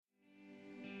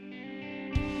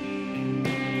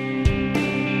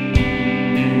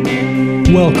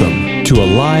Welcome to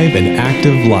Alive and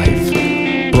Active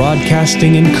Life,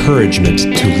 broadcasting encouragement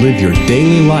to live your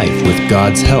daily life with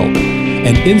God's help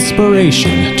and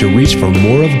inspiration to reach for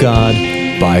more of God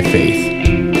by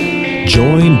faith.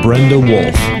 Join Brenda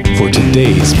Wolf for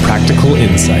today's practical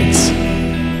insights.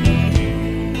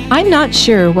 I'm not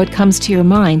sure what comes to your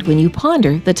mind when you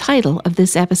ponder the title of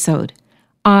this episode,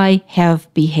 I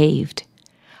Have Behaved.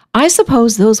 I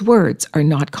suppose those words are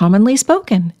not commonly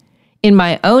spoken. In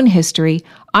my own history,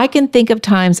 I can think of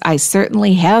times I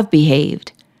certainly have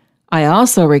behaved. I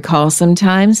also recall some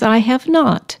times I have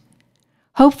not.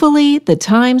 Hopefully, the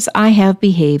times I have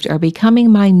behaved are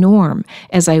becoming my norm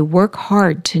as I work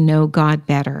hard to know God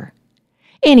better.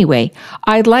 Anyway,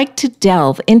 I'd like to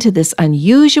delve into this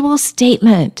unusual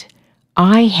statement,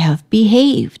 I have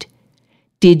behaved.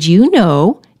 Did you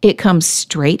know it comes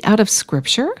straight out of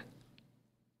Scripture?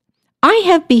 I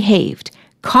have behaved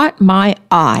caught my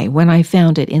eye when I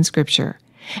found it in Scripture,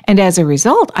 and as a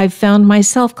result, I've found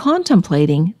myself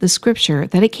contemplating the Scripture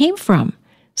that it came from,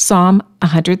 Psalm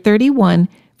 131,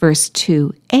 verse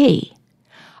 2a.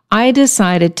 I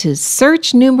decided to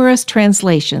search numerous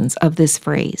translations of this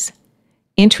phrase.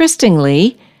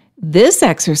 Interestingly, this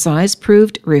exercise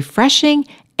proved refreshing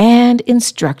and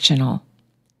instructional.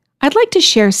 I'd like to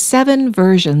share 7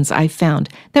 versions I found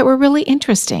that were really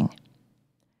interesting.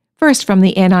 First, from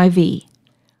the NIV,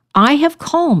 I have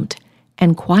calmed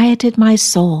and quieted my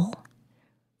soul.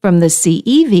 From the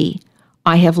CEV,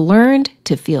 I have learned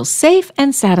to feel safe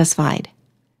and satisfied.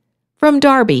 From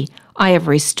Darby, I have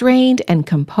restrained and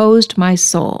composed my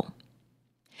soul.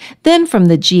 Then from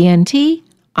the GNT,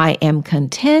 I am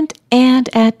content and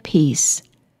at peace.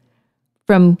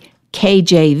 From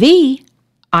KJV,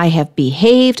 I have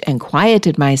behaved and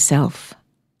quieted myself.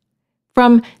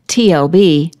 From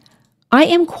TLB, I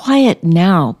am quiet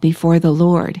now before the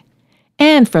Lord.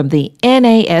 And from the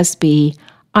NASB,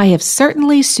 I have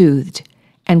certainly soothed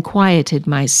and quieted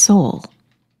my soul.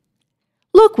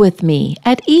 Look with me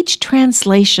at each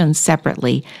translation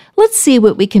separately. Let's see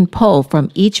what we can pull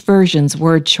from each version's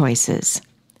word choices.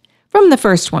 From the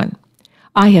first one,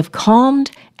 I have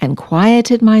calmed and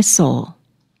quieted my soul.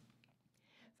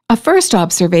 A first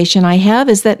observation I have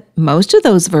is that most of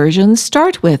those versions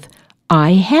start with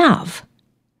I have.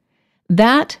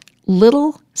 That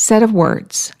little set of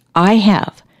words, I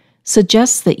have,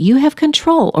 suggests that you have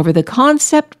control over the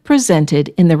concept presented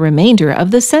in the remainder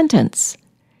of the sentence.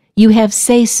 You have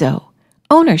say-so,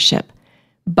 ownership,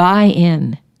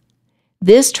 buy-in.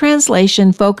 This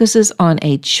translation focuses on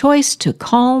a choice to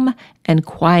calm and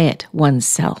quiet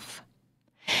oneself.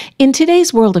 In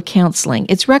today's world of counseling,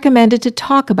 it's recommended to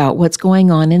talk about what's going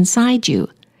on inside you.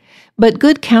 But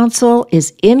good counsel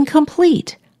is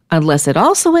incomplete unless it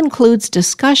also includes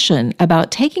discussion about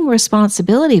taking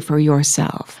responsibility for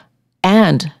yourself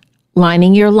and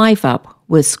lining your life up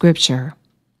with Scripture.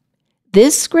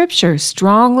 This Scripture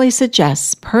strongly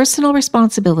suggests personal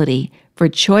responsibility for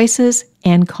choices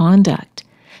and conduct,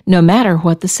 no matter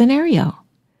what the scenario.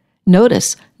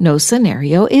 Notice, no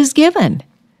scenario is given.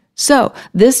 So,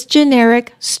 this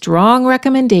generic, strong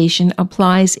recommendation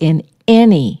applies in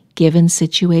any given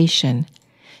situation.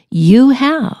 You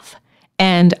have,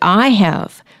 and I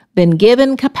have, been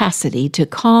given capacity to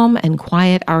calm and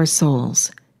quiet our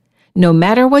souls. No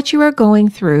matter what you are going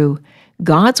through,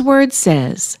 God's Word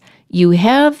says you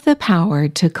have the power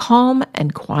to calm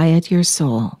and quiet your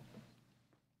soul.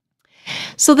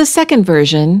 So the second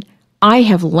version, I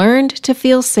have learned to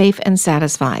feel safe and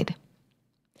satisfied.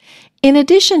 In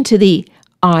addition to the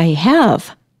I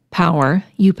have power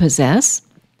you possess,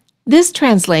 this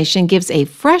translation gives a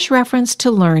fresh reference to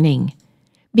learning,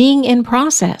 being in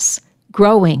process,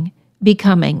 growing,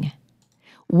 becoming.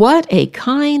 What a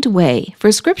kind way for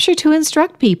Scripture to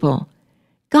instruct people.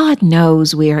 God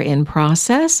knows we are in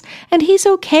process, and He's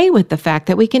okay with the fact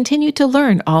that we continue to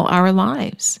learn all our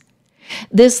lives.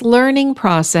 This learning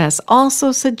process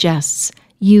also suggests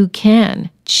you can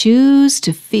choose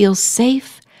to feel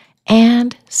safe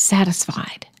and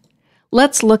satisfied.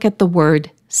 Let's look at the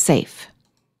word safe.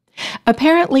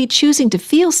 Apparently, choosing to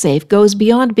feel safe goes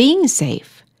beyond being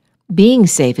safe. Being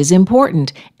safe is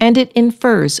important, and it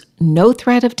infers no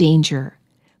threat of danger.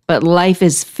 But life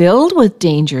is filled with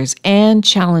dangers and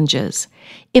challenges.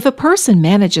 If a person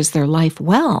manages their life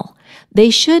well, they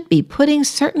should be putting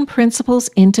certain principles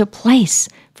into place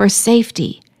for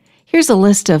safety. Here's a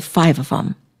list of 5 of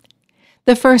them.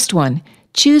 The first one,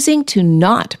 choosing to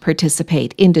not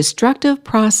participate in destructive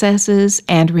processes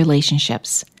and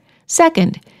relationships.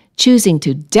 Second, choosing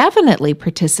to definitely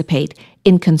participate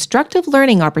in constructive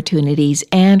learning opportunities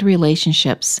and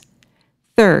relationships.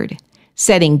 Third,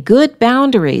 setting good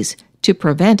boundaries to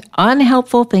prevent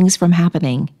unhelpful things from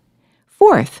happening.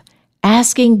 Fourth,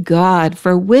 asking God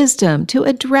for wisdom to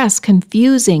address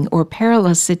confusing or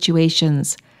perilous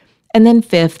situations. And then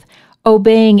fifth,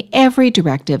 obeying every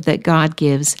directive that God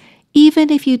gives, even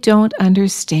if you don't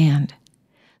understand.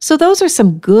 So those are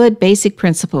some good basic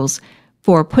principles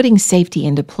for putting safety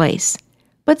into place.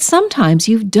 But sometimes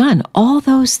you've done all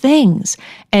those things,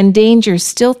 and danger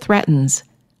still threatens,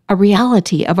 a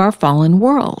reality of our fallen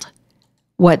world.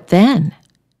 What then?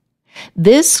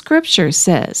 This scripture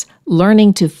says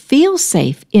learning to feel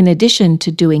safe in addition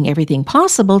to doing everything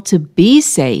possible to be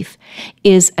safe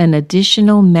is an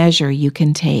additional measure you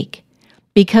can take.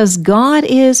 Because God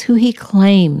is who He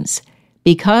claims,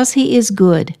 because He is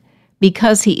good,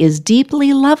 because He is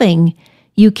deeply loving,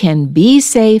 you can be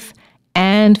safe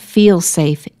and feel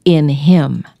safe in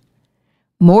Him.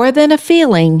 More than a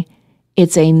feeling,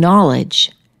 it's a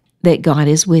knowledge that God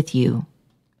is with you.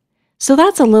 So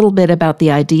that's a little bit about the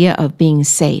idea of being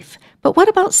safe. But what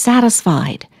about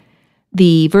satisfied?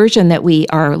 The version that we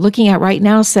are looking at right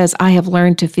now says, I have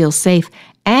learned to feel safe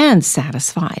and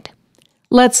satisfied.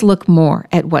 Let's look more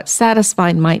at what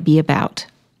satisfied might be about.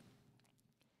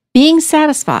 Being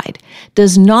satisfied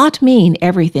does not mean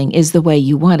everything is the way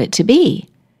you want it to be.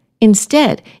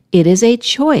 Instead, it is a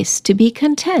choice to be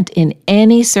content in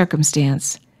any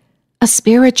circumstance, a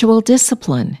spiritual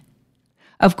discipline.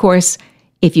 Of course,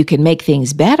 if you can make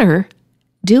things better,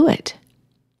 do it.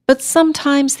 But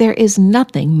sometimes there is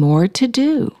nothing more to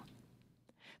do.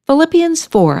 Philippians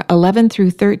 4:11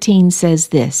 through 13 says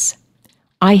this,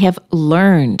 I have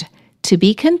learned to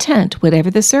be content whatever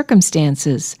the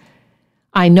circumstances.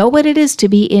 I know what it is to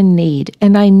be in need,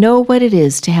 and I know what it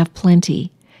is to have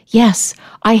plenty. Yes,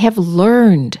 I have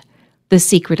learned the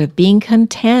secret of being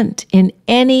content in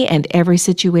any and every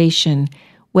situation,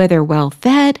 whether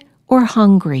well-fed or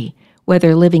hungry,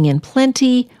 whether living in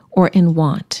plenty or in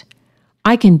want.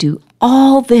 I can do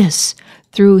all this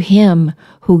through Him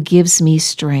who gives me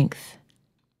strength.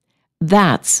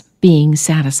 That's being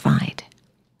satisfied.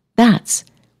 That's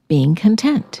being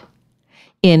content.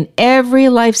 In every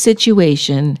life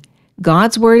situation,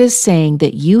 God's Word is saying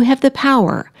that you have the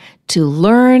power to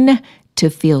learn to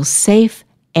feel safe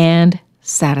and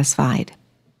satisfied.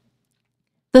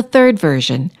 The third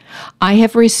version, I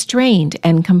have restrained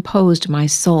and composed my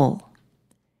soul.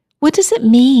 What does it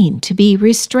mean to be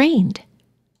restrained?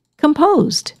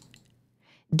 Composed.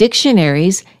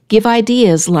 Dictionaries give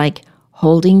ideas like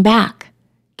holding back,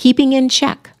 keeping in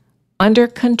check, under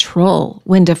control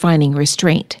when defining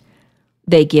restraint.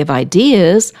 They give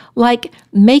ideas like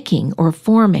making or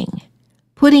forming,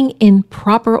 putting in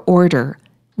proper order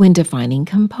when defining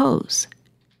compose.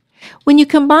 When you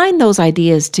combine those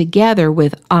ideas together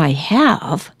with I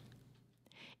have,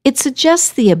 it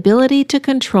suggests the ability to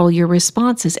control your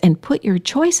responses and put your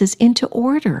choices into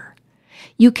order.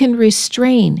 You can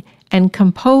restrain and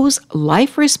compose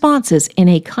life responses in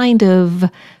a kind of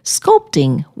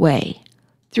sculpting way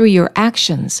through your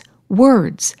actions,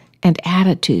 words, and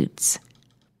attitudes.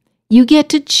 You get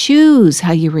to choose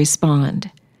how you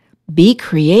respond. Be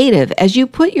creative as you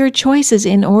put your choices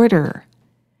in order.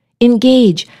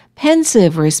 Engage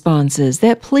pensive responses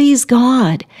that please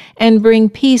God and bring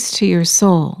peace to your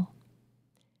soul.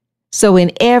 So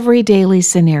in every daily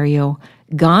scenario,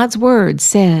 God's Word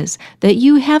says that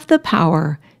you have the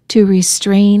power to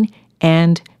restrain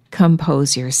and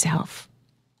compose yourself.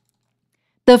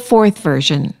 The fourth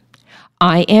version,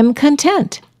 I am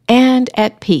content and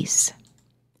at peace.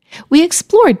 We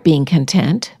explored being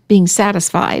content, being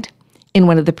satisfied, in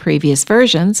one of the previous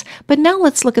versions, but now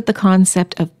let's look at the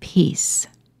concept of peace.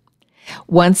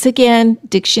 Once again,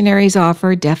 dictionaries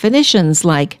offer definitions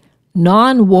like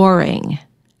non-warring,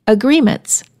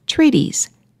 agreements, treaties,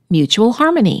 mutual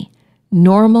harmony,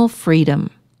 normal freedom,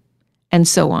 and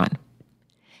so on.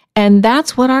 And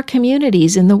that's what our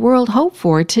communities in the world hope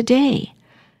for today.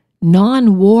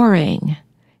 Non-warring,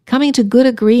 coming to good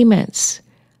agreements,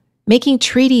 making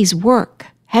treaties work,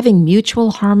 having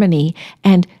mutual harmony,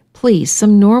 and please,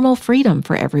 some normal freedom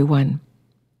for everyone.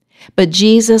 But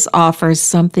Jesus offers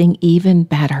something even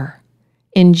better.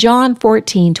 In John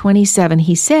 14:27,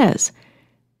 He says,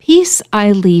 Peace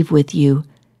I leave with you,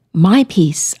 my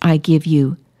peace I give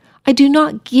you. I do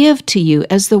not give to you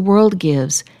as the world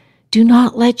gives. Do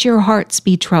not let your hearts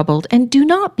be troubled, and do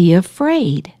not be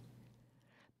afraid.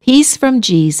 Peace from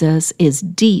Jesus is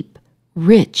deep,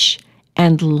 rich,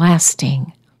 and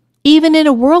lasting, even in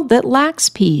a world that lacks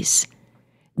peace.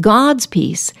 God's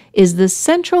peace is the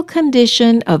central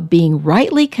condition of being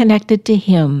rightly connected to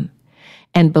Him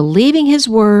and believing His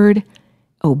word,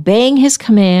 obeying His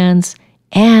commands,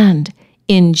 and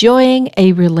enjoying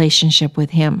a relationship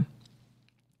with Him.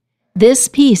 This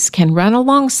peace can run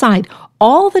alongside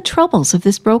all the troubles of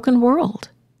this broken world.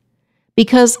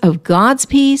 Because of God's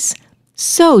peace,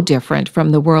 so different from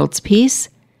the world's peace,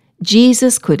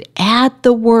 Jesus could add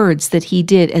the words that he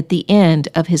did at the end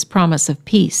of his promise of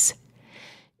peace.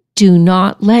 Do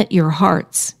not let your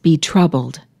hearts be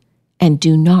troubled, and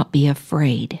do not be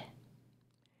afraid.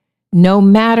 No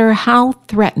matter how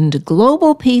threatened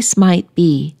global peace might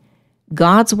be,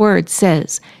 God's word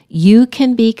says you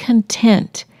can be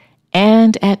content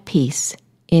and at peace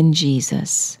in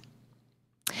Jesus.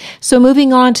 So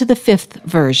moving on to the fifth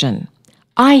version,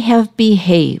 I have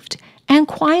behaved and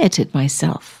quieted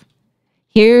myself.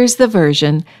 Here's the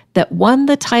version that won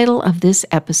the title of this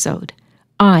episode,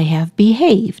 I have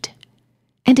behaved.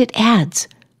 And it adds,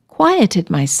 quieted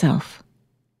myself.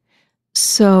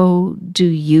 So, do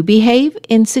you behave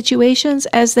in situations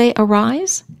as they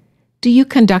arise? Do you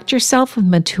conduct yourself with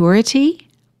maturity?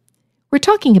 We're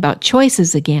talking about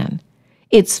choices again.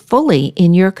 It's fully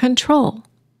in your control.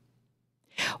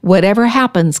 Whatever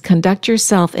happens, conduct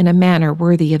yourself in a manner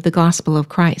worthy of the gospel of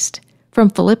Christ. From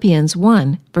Philippians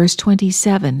 1, verse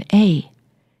 27a.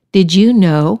 Did you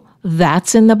know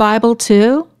that's in the Bible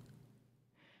too?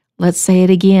 Let's say it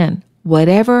again.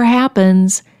 Whatever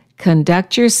happens,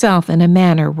 conduct yourself in a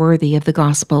manner worthy of the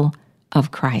gospel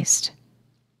of Christ.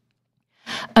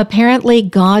 Apparently,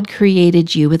 God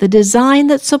created you with a design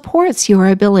that supports your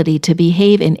ability to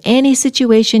behave in any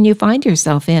situation you find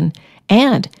yourself in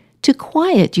and to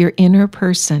quiet your inner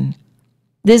person.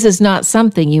 This is not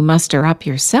something you muster up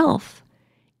yourself.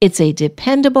 It's a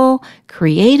dependable,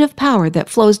 creative power that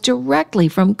flows directly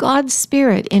from God's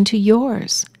Spirit into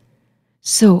yours.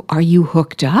 So, are you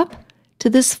hooked up to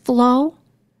this flow?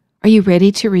 Are you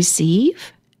ready to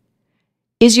receive?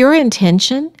 Is your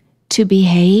intention to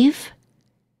behave?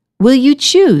 Will you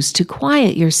choose to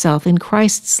quiet yourself in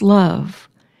Christ's love?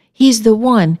 He's the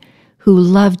one who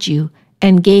loved you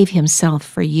and gave himself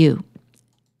for you.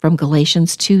 From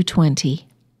Galatians 2:20.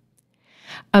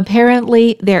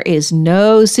 Apparently, there is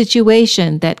no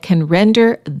situation that can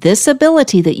render this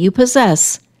ability that you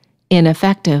possess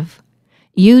ineffective.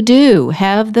 You do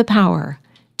have the power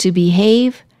to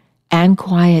behave and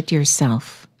quiet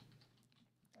yourself.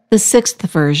 The sixth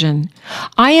version,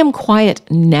 I am quiet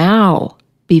now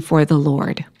before the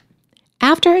Lord.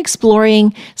 After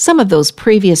exploring some of those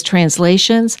previous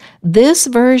translations, this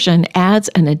version adds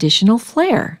an additional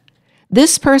flair.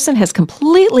 This person has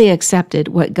completely accepted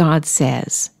what God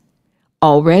says.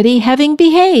 Already having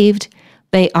behaved,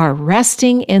 they are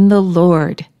resting in the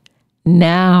Lord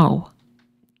now.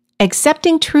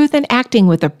 Accepting truth and acting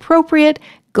with appropriate,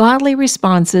 godly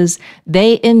responses,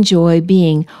 they enjoy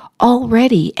being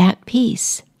already at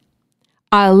peace.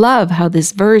 I love how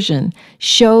this version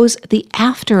shows the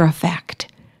after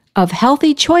effect of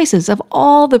healthy choices of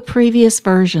all the previous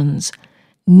versions.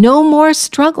 No more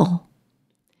struggle.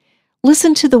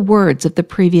 Listen to the words of the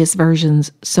previous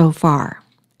versions so far.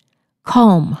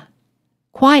 Calm,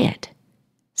 quiet,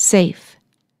 safe,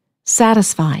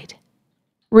 satisfied,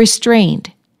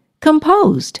 restrained,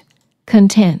 composed,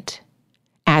 content,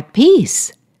 at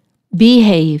peace,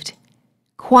 behaved,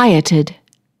 quieted,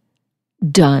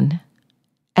 done.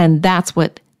 And that's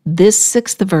what this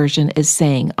sixth version is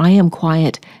saying. I am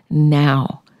quiet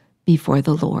now before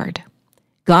the Lord.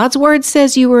 God's word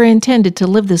says you were intended to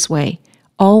live this way,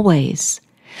 always.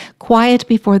 Quiet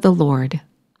before the Lord.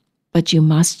 But you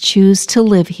must choose to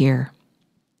live here.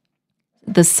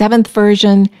 The seventh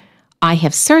version, I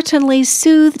have certainly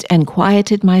soothed and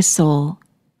quieted my soul.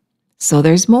 So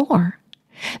there's more.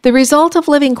 The result of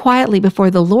living quietly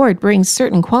before the Lord brings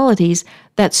certain qualities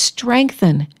that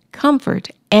strengthen, comfort,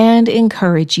 and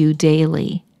encourage you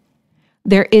daily.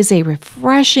 There is a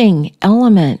refreshing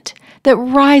element that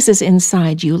rises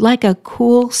inside you like a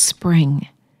cool spring.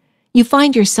 You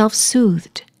find yourself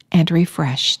soothed and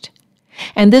refreshed.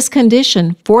 And this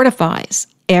condition fortifies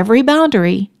every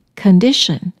boundary,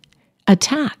 condition,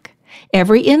 attack,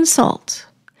 every insult,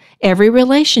 every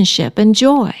relationship and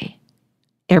joy,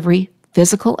 every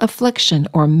physical affliction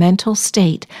or mental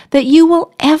state that you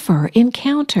will ever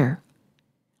encounter.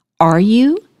 Are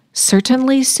you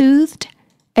certainly soothed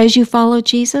as you follow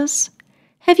Jesus?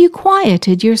 Have you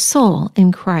quieted your soul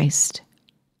in Christ?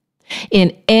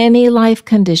 In any life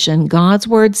condition, God's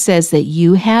word says that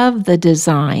you have the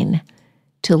design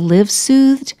to live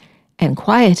soothed and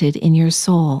quieted in your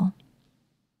soul.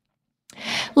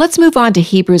 Let's move on to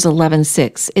Hebrews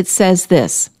 11:6. It says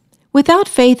this, without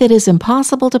faith it is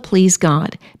impossible to please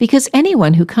God, because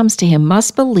anyone who comes to him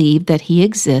must believe that he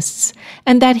exists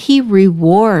and that he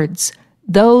rewards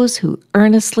those who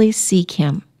earnestly seek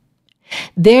him.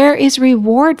 There is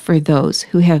reward for those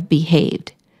who have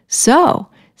behaved. So,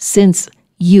 Since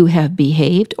you have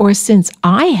behaved, or since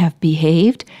I have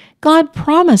behaved, God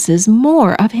promises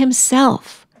more of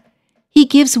Himself. He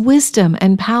gives wisdom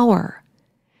and power.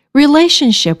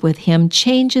 Relationship with Him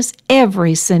changes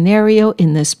every scenario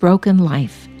in this broken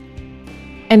life.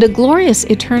 And a glorious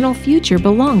eternal future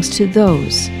belongs to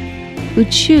those who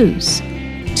choose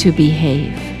to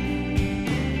behave.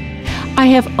 I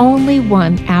have only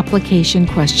one application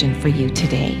question for you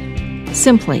today.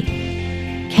 Simply,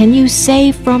 can you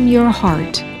say from your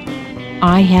heart,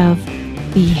 I have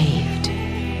behaved?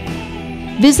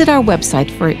 Visit our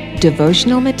website for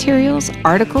devotional materials,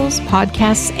 articles,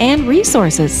 podcasts, and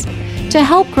resources to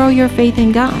help grow your faith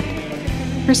in God.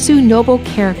 Pursue noble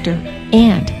character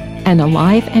and an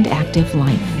alive and active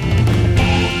life.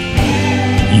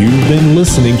 You've been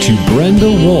listening to Brenda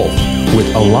Wolf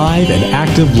with Alive and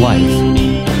Active Life.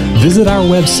 Visit our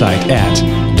website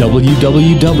at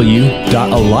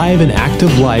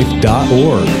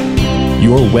www.aliveandactivelife.org,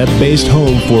 your web-based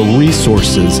home for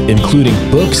resources including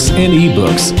books and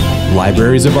ebooks,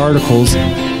 libraries of articles,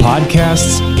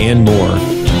 podcasts, and more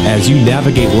as you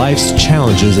navigate life's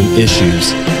challenges and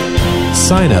issues.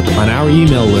 Sign up on our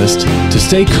email list to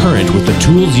stay current with the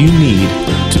tools you need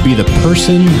to be the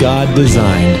person God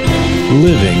designed,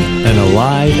 living an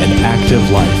alive and active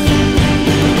life.